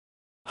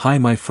Hi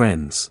my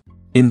friends.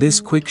 In this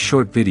quick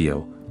short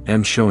video,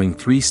 I'm showing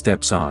 3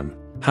 steps on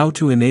how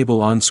to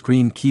enable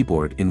on-screen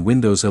keyboard in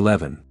Windows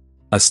 11.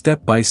 A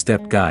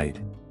step-by-step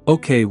guide.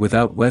 Okay,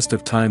 without waste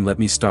of time, let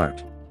me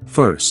start.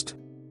 First,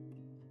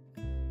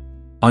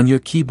 on your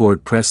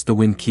keyboard press the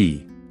Win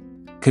key.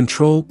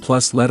 Ctrl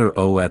plus letter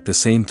O at the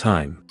same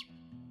time.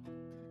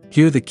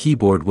 Here the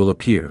keyboard will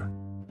appear.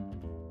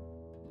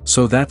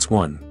 So that's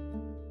one.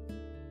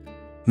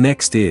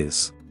 Next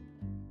is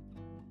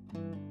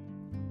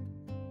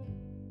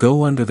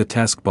go under the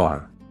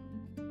taskbar.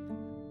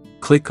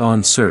 Click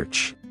on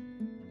Search.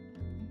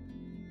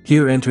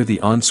 Here enter the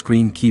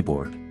on-screen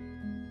keyboard.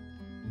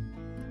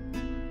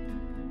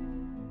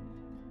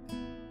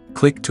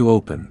 Click to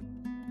open.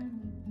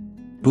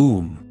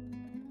 Boom.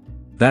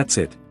 That's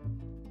it.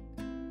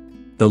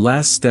 The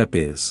last step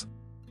is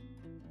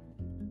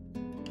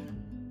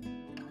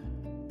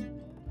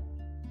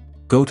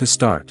go to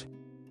Start.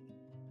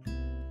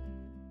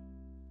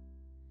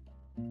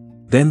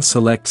 Then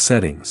select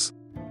Settings.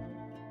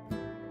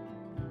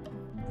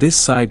 This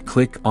side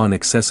click on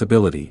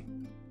Accessibility.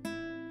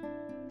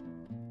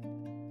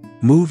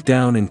 Move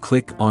down and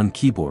click on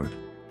Keyboard.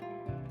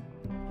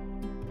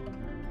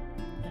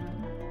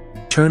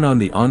 Turn on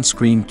the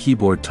on-screen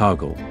keyboard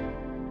toggle.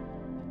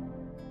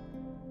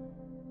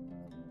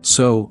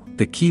 So,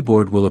 the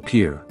keyboard will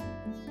appear.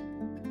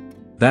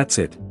 That's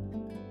it.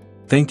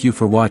 Thank you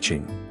for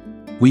watching.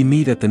 We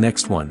meet at the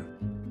next one.